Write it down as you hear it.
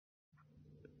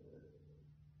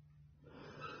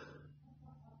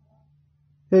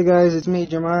Hey guys, it's me,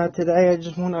 Jeremiah. Today I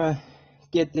just want to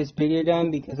get this video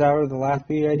done because out of the last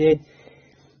video I did,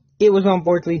 it was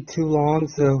unfortunately too long.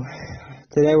 So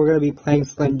today we're going to be playing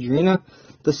Slendrina,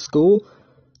 the school.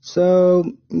 So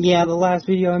yeah, the last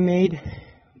video I made,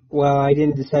 well, I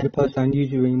didn't decide to post on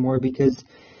YouTube anymore because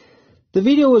the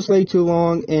video was way too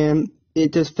long and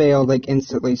it just failed like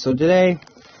instantly. So today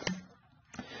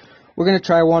we're going to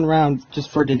try one round just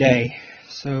for today.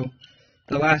 So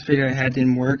the last video I had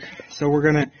didn't work, so we're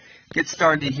gonna get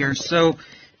started here. So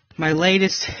my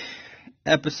latest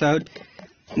episode.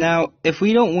 Now, if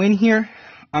we don't win here,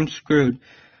 I'm screwed.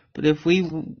 But if we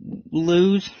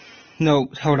lose, no,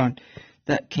 hold on,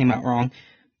 that came out wrong.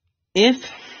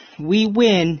 If we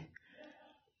win,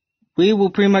 we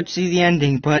will pretty much see the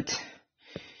ending. But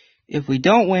if we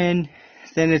don't win,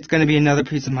 then it's gonna be another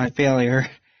piece of my failure.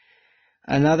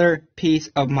 Another piece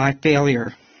of my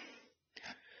failure.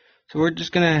 So we're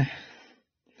just going to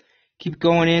keep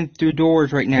going in through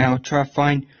doors right now, try to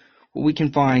find what we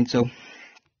can find. So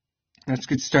let's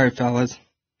get started, fellas.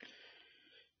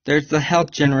 There's the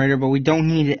health generator, but we don't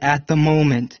need it at the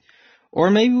moment. Or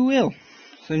maybe we will.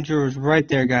 Slendrina was right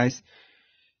there, guys.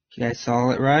 You guys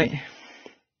saw it, right?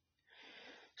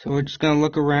 So we're just going to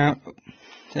look around.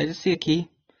 Did I just see a key?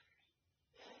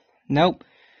 Nope.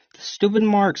 The stupid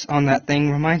marks on that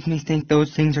thing reminds me think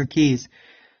those things are keys.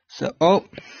 So,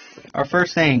 our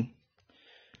first thing.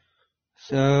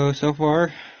 So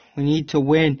far, we need to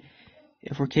win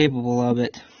if we're capable of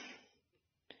it.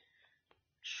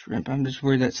 Shrimp, I'm just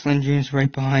worried that Slendrina's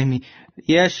right behind me.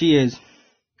 Yeah, she is.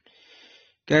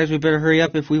 Guys, we better hurry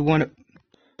up if we want to.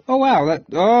 Oh,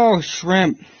 wow,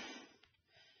 shrimp.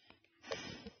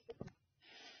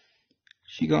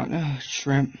 She gone,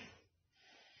 shrimp.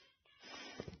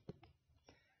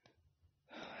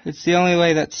 It's the only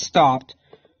way that stopped.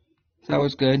 That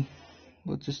was good.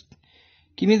 We'll just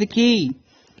give me the key.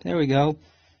 There we go.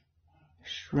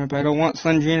 Shrimp, I don't want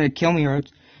Slendrina to kill me, or I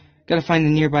gotta find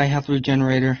the nearby health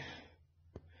regenerator.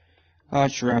 Oh,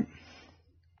 shrimp.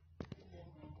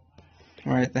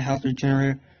 Alright, the health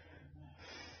regenerator.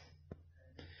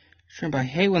 Shrimp, I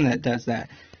hate when that does that.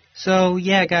 So,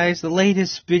 yeah, guys, the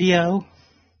latest video.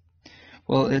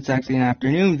 Well, it's actually an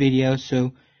afternoon video,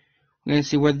 so we're gonna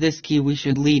see where this key we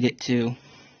should lead it to.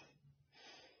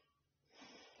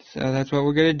 So that's what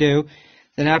we're going to do.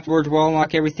 Then afterwards, we'll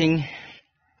unlock everything.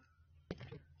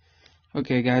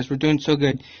 Okay, guys, we're doing so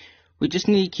good. We just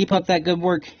need to keep up that good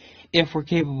work if we're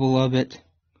capable of it.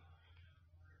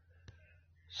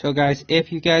 So, guys,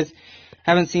 if you guys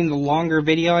haven't seen the longer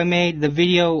video I made, the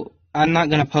video, I'm not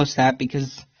going to post that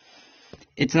because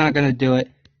it's not going to do it.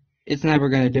 It's never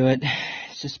going to do it.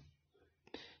 It's just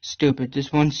stupid.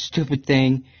 Just one stupid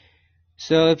thing.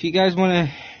 So, if you guys want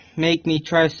to make me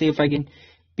try to see if I can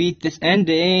beat this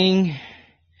ending, it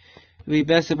would be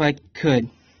best if I could.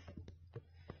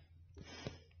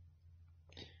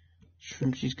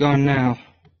 Shrimp, she's gone now.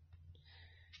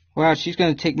 Wow, she's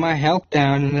going to take my health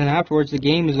down, and then afterwards the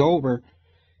game is over.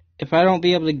 If I don't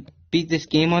be able to beat this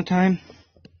game on time,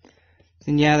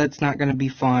 then yeah, that's not going to be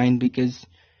fine, because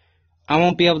I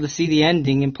won't be able to see the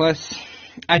ending, and plus,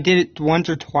 I did it once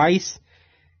or twice,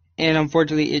 and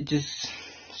unfortunately, it's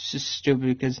just stupid,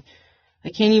 because I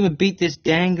can't even beat this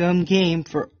dang gum game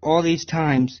for all these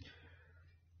times.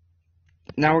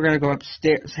 Now we're going to go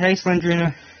upstairs. Hey,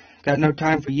 Slendrina. Got no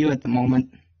time for you at the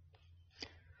moment.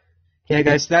 Yeah,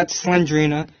 guys, that's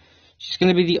Slendrina. She's going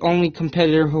to be the only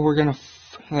competitor who we're going to,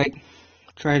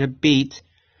 try to beat.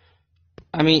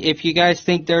 I mean, if you guys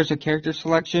think there's a character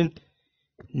selection,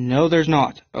 no, there's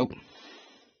not. Oh.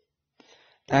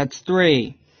 That's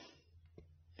 3.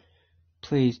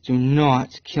 Please do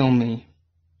not kill me.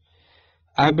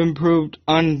 I've been proved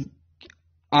innocent.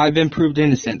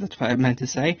 That's what I meant to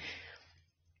say.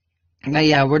 Now,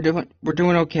 yeah, we're doing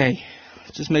okay.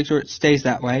 Let's just make sure it stays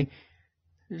that way.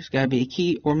 There's got to be a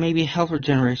key or maybe a health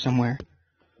regenerator somewhere.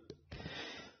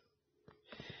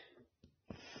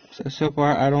 So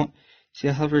far, I don't see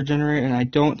a health regenerator, and I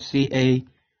don't see a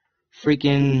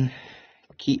freaking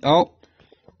key. Oh,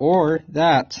 or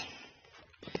that.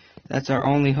 That's our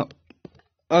only hope.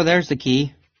 Oh, there's the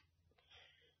key.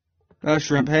 Oh,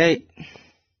 Shrimp, hey.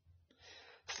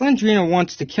 Slendrina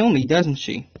wants to kill me, doesn't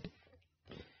she?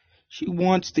 She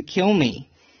wants to kill me.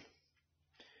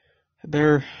 I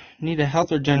better need a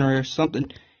health regenerator or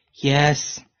something.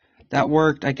 Yes, that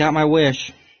worked. I got my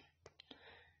wish.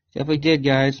 Definitely did,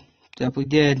 guys. Definitely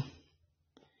did.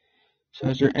 So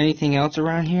is there anything else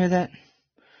around here that...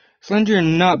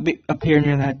 Slendrina not appear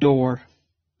near that door.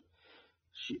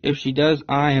 If she does,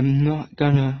 I am not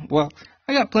gonna... Well,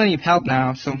 I got plenty of health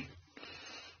now, so...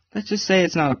 Let's just say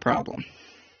it's not a problem.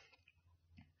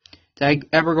 Did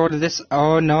I ever go to this?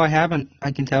 Oh, no, I haven't.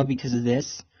 I can tell because of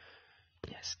this.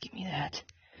 Yes, give me that.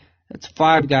 That's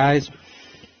 5, guys.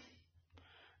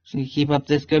 So you keep up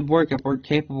this good work if we're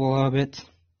capable of it.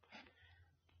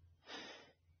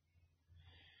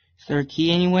 Is there a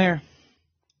key anywhere?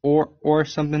 Or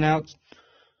something else?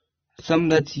 Something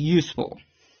that's useful?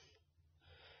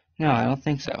 No, I don't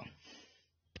think so.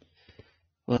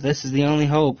 Well, this is the only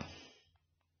hope.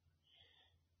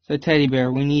 So, teddy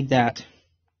bear, we need that.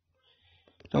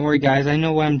 Don't worry, guys. I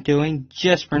know what I'm doing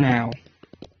just for now.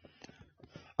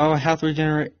 Oh, a health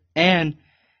regenerate and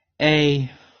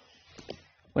a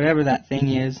whatever that thing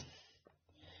is.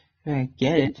 I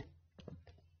get it.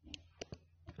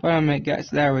 Wait a minute, guys.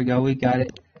 There we go. We got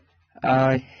it.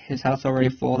 His health's already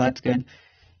full. That's good.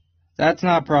 That's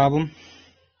not a problem.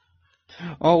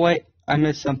 Oh, wait. I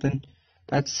missed something.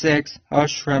 That's 6. Oh,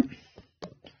 shrimp.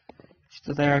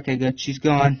 Still there? Okay, good. She's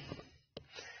gone.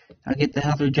 I'll get the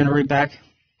health regenerate back.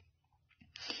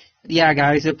 Yeah,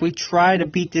 guys, if we try to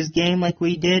beat this game like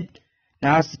we did,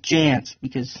 now's the chance,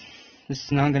 because this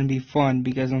is not going to be fun,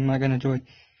 because I'm not going to enjoy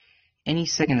any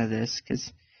second of this,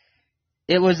 because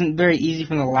it wasn't very easy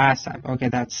from the last time. Okay,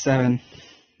 that's 7.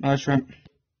 Oh, shrimp.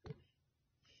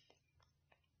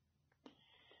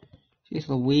 Jeez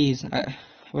Louise, I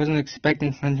wasn't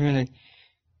expecting Slendrina to,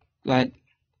 like,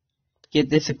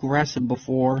 get this aggressive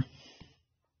before.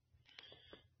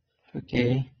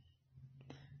 Okay.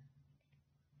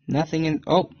 Nothing in...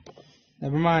 Oh!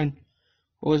 Never mind.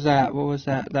 What was that? What was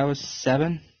that? That was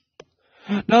 7?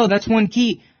 No, that's 1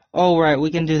 key! Oh, right.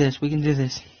 We can do this. We can do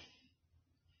this.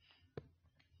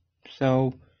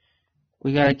 So,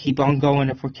 we gotta keep on going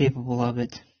if we're capable of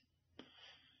it.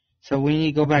 So, we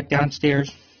need to go back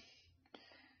downstairs.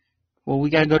 Well, we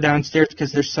gotta go downstairs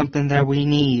because there's something that we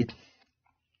need.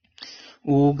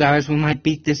 Oh, guys, we might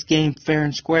beat this game fair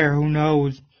and square. Who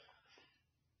knows?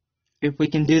 If we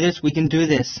can do this, we can do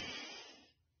this.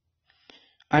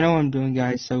 I know what I'm doing,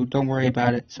 guys, so don't worry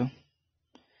about it. So,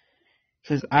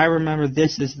 because I remember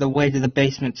this is the way to the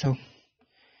basement, so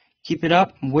keep it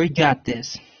up. We got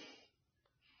this.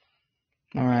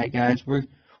 Alright, guys, we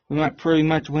might pretty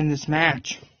much win this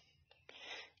match.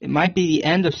 It might be the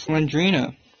end of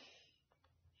Slendrina.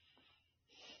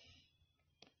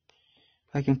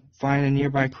 If I can find a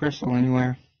nearby crystal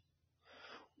anywhere.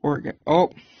 Or,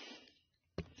 oh!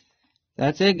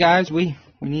 That's it, guys. We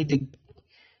need to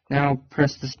now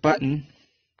press this button.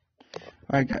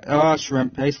 Alright, guys. Oh,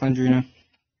 shrimp. Hey, Slendrina.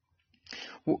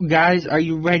 Guys, are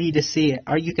you ready to see it?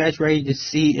 Are you guys ready to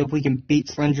see if we can beat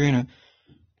Slendrina?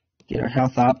 Get our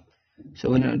health up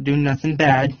so we don't do nothing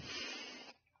bad.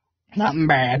 Nothing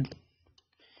bad.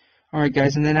 Alright,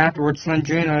 guys, and then afterwards,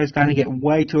 Slendrina is going to get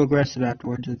way too aggressive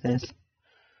afterwards with this.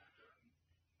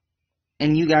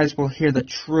 And you guys will hear the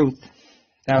truth.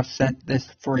 That'll set this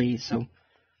free, so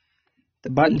the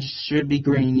buttons should be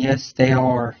green. Yes, they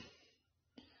are.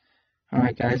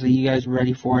 Alright, guys, are you guys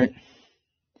ready for it?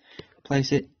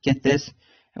 Place it, get this,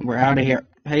 and we're out of here.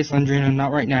 Hey, Slendrina,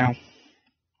 not right now.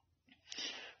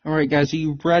 Alright, guys, are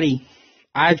you ready?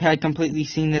 I've had completely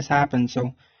seen this happen,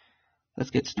 so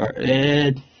let's get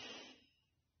started.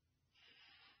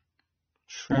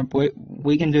 Shrimp,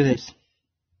 we can do this.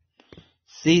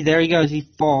 See, there he goes, he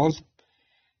falls.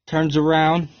 Turns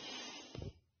around.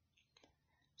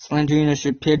 Slendrina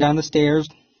should peer down the stairs.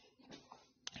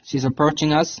 She's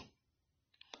approaching us.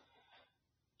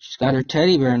 She's got her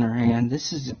teddy bear in her hand.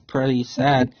 This is pretty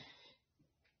sad.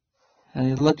 And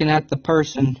he's looking at the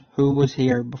person who was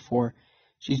here before.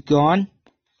 She's gone,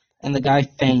 and the guy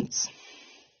faints.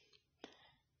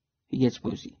 He gets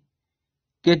woozy.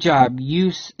 Good job.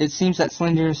 It seems that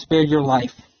Slendrina spared your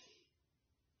life.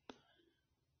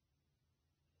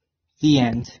 The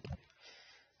end.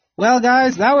 Well,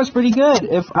 guys, that was pretty good.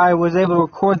 If I was able to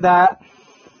record that.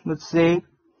 Let's see.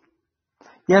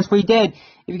 Yes, we did.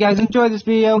 If you guys enjoyed this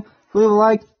video, leave a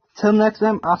like. Till next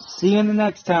time, I'll see you in the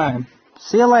next time.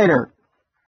 See you later.